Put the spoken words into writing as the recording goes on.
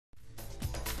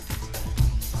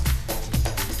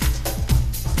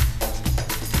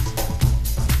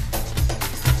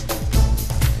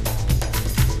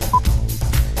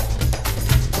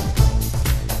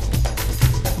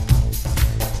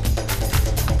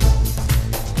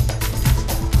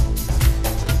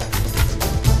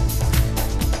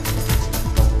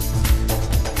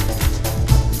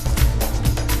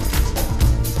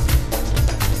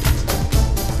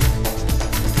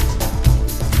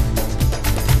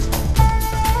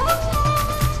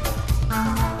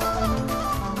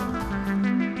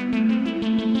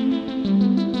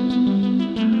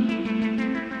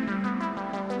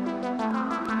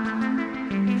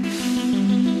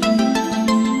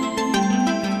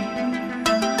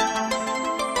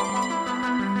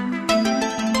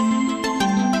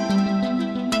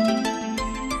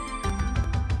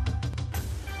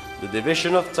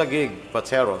division of Taguig,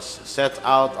 Pateros, set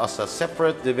out as a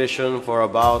separate division for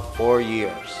about 4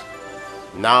 years.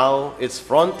 Now, its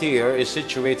frontier is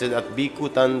situated at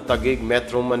Bicutan, Taguig,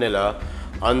 Metro Manila,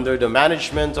 under the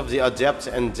management of the Adept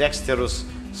and Dexterous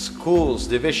Schools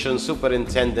Division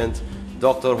Superintendent,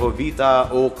 Dr. Jovita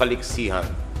O. Calixihan.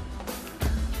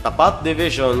 Tapat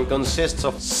Division consists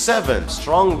of 7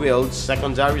 strong-willed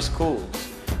secondary schools.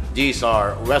 These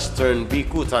are Western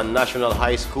Bicutan National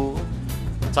High School,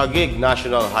 Taguig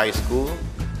National High School,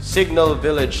 Signal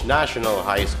Village National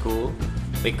High School,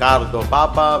 Ricardo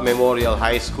Papa Memorial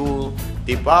High School,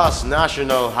 Tipas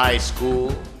National High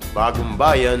School,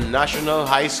 Bagumbayan National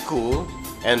High School,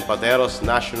 and Pateros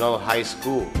National High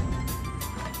School.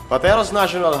 Pateros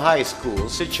National High School,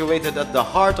 situated at the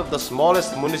heart of the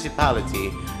smallest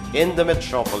municipality in the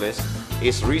metropolis,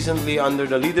 is recently under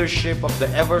the leadership of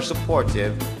the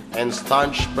ever-supportive and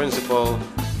staunch principal,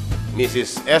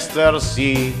 Mrs. Esther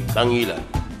C. Tangilan.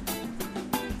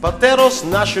 Pateros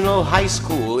National High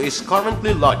School is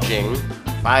currently lodging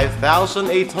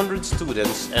 5,800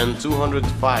 students and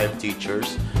 205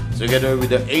 teachers, together with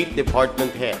the 8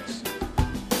 department heads.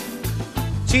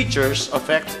 Teachers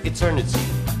affect eternity.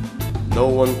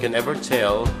 No one can ever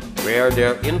tell where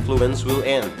their influence will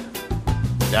end.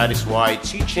 That is why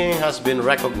teaching has been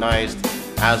recognized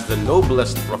as the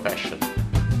noblest profession.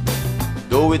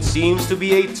 Though it seems to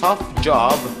be a tough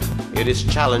job, it is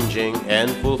challenging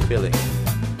and fulfilling.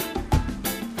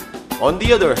 On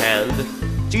the other hand,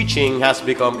 teaching has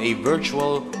become a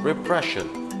virtual repression.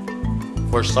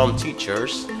 For some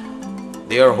teachers,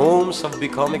 their homes have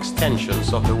become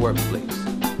extensions of the workplace.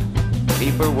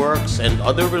 Paperworks and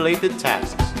other related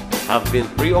tasks have been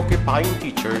preoccupying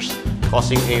teachers,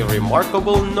 causing a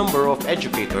remarkable number of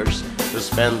educators to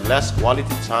spend less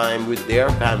quality time with their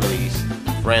families,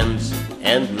 friends,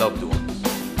 and loved ones.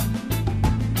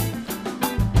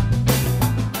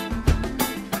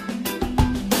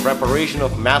 Preparation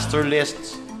of master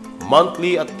lists,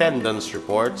 monthly attendance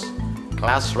reports,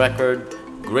 class record,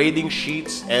 grading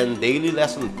sheets, and daily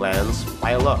lesson plans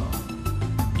pile up.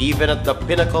 Even at the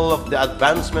pinnacle of the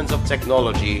advancements of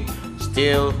technology,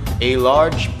 still a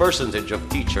large percentage of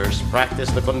teachers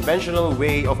practice the conventional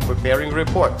way of preparing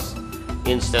reports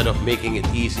instead of making it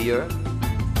easier,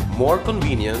 more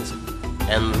convenient,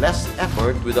 and less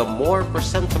effort with a more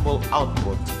presentable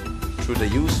output through the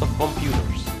use of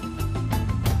computers.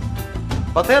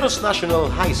 Pateros National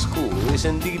High School is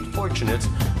indeed fortunate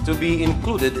to be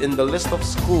included in the list of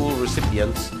school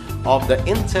recipients of the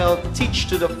Intel Teach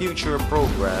to the Future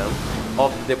program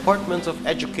of the Department of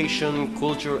Education,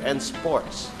 Culture, and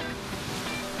Sports,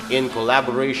 in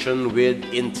collaboration with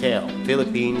Intel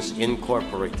Philippines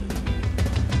Incorporated.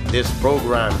 This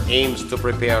program aims to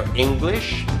prepare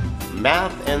English,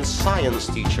 math, and science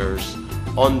teachers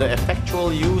on the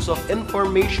effectual use of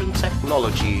information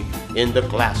technology in the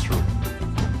classroom.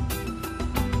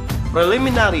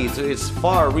 Preliminary to its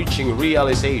far-reaching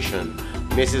realization,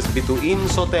 Mrs. Bituin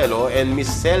Sotelo and Miss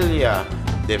Celia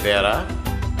De Vera,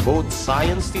 both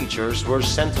science teachers, were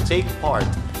sent to take part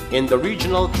in the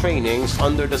regional trainings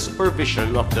under the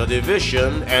supervision of the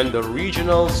division and the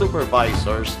regional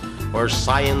supervisors for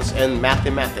science and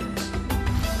mathematics.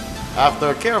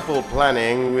 After careful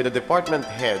planning with the department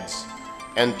heads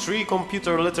and 3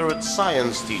 computer literate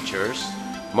science teachers,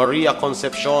 Maria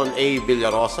Concepcion A.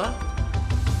 Villarosa,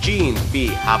 Jean P.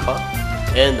 Hapa,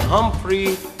 and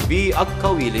Humphrey B.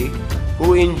 Agkawili,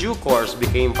 who in due course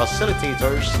became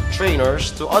facilitators,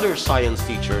 trainers to other science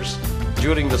teachers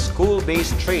during the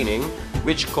school-based training,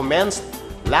 which commenced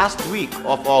last week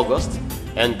of August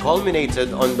and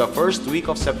culminated on the first week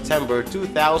of September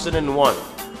 2001.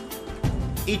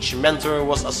 Each mentor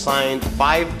was assigned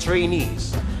 5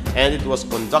 trainees, and it was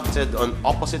conducted on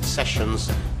opposite sessions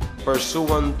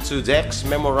pursuant to DEX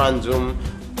Memorandum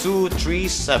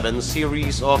 237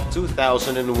 Series of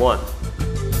 2001.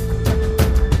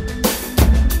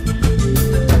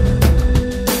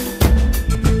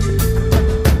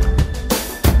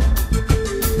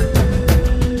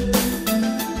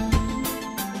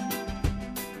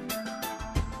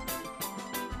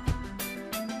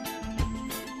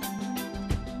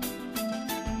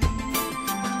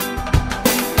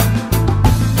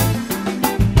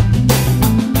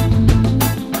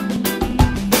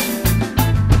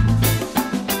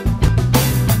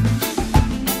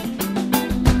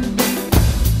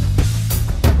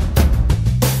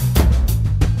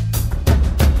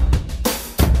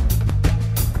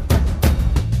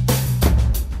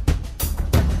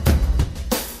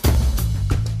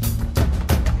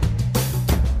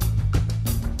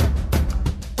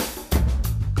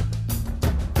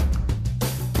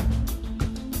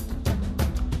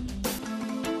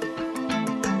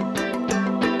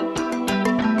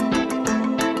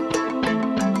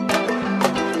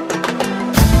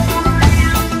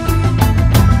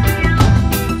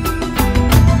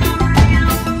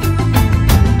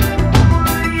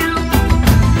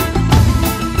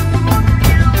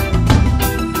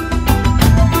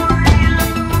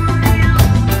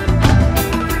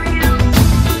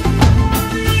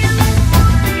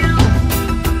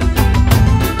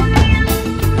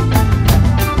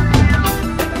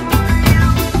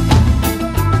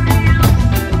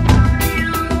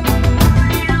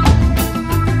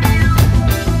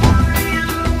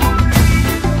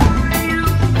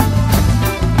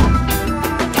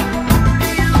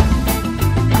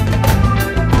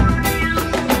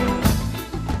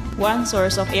 one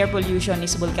source of air pollution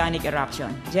is volcanic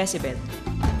eruption. Jezebel.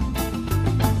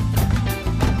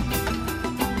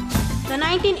 The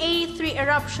 1983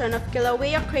 eruption of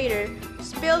Kilauea crater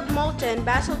spilled molten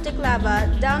basaltic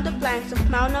lava down the flanks of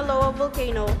Mauna Loa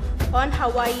volcano on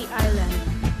Hawaii Island.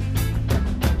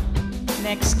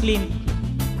 Next, Clint.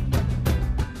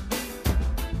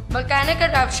 Volcanic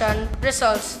eruption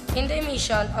results in the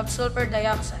emission of sulfur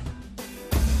dioxide.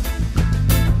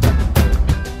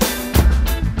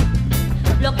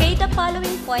 Locate the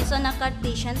following points on a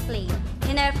Cartesian plane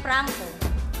in our Franco.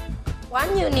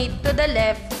 1 unit to the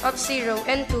left of 0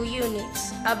 and 2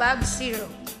 units above 0.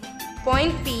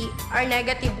 Point P are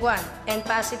 -1 and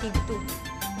 +2.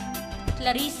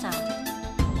 Clarissa.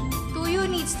 2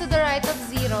 units to the right of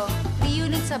 0, 3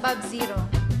 units above 0.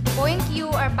 Point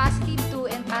Q are +2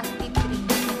 and +3.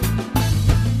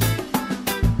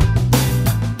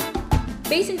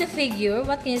 Based on the figure,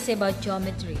 what can you say about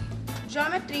geometry?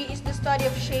 Geometry is the study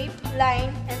of shape,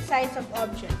 line, and size of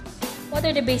objects. What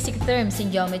are the basic terms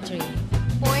in geometry?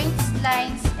 Points,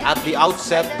 lines, and At the things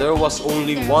outset, are the there was basic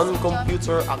only terms one in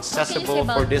computer geometry. accessible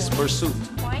for this pursuit.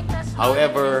 Point has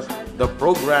However, the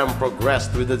program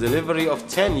progressed with the delivery of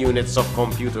 10 units of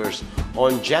computers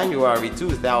on January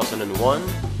 2001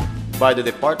 by the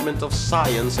Department of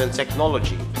Science and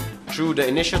Technology through the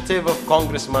initiative of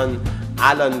Congressman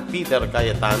Alan Peter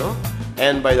Cayetano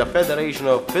and by the Federation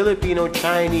of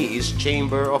Filipino-Chinese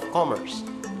Chamber of Commerce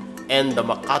and the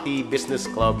Makati Business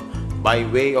Club by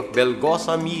way of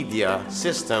Belgosa Media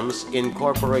Systems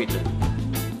Incorporated.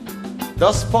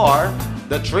 Thus far,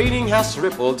 the training has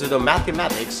rippled to the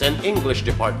mathematics and English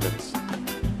departments.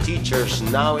 Teachers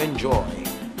now enjoy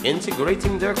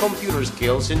integrating their computer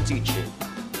skills in teaching.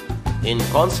 In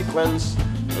consequence,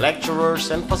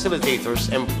 lecturers and facilitators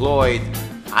employed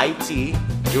IT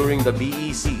during the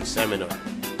BEC seminar.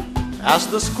 As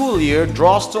the school year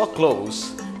draws to a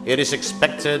close, it is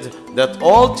expected that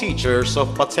all teachers of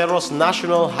Pateros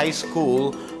National High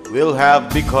School will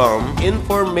have become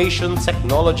information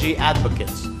technology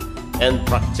advocates and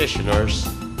practitioners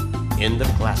in the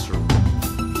classroom.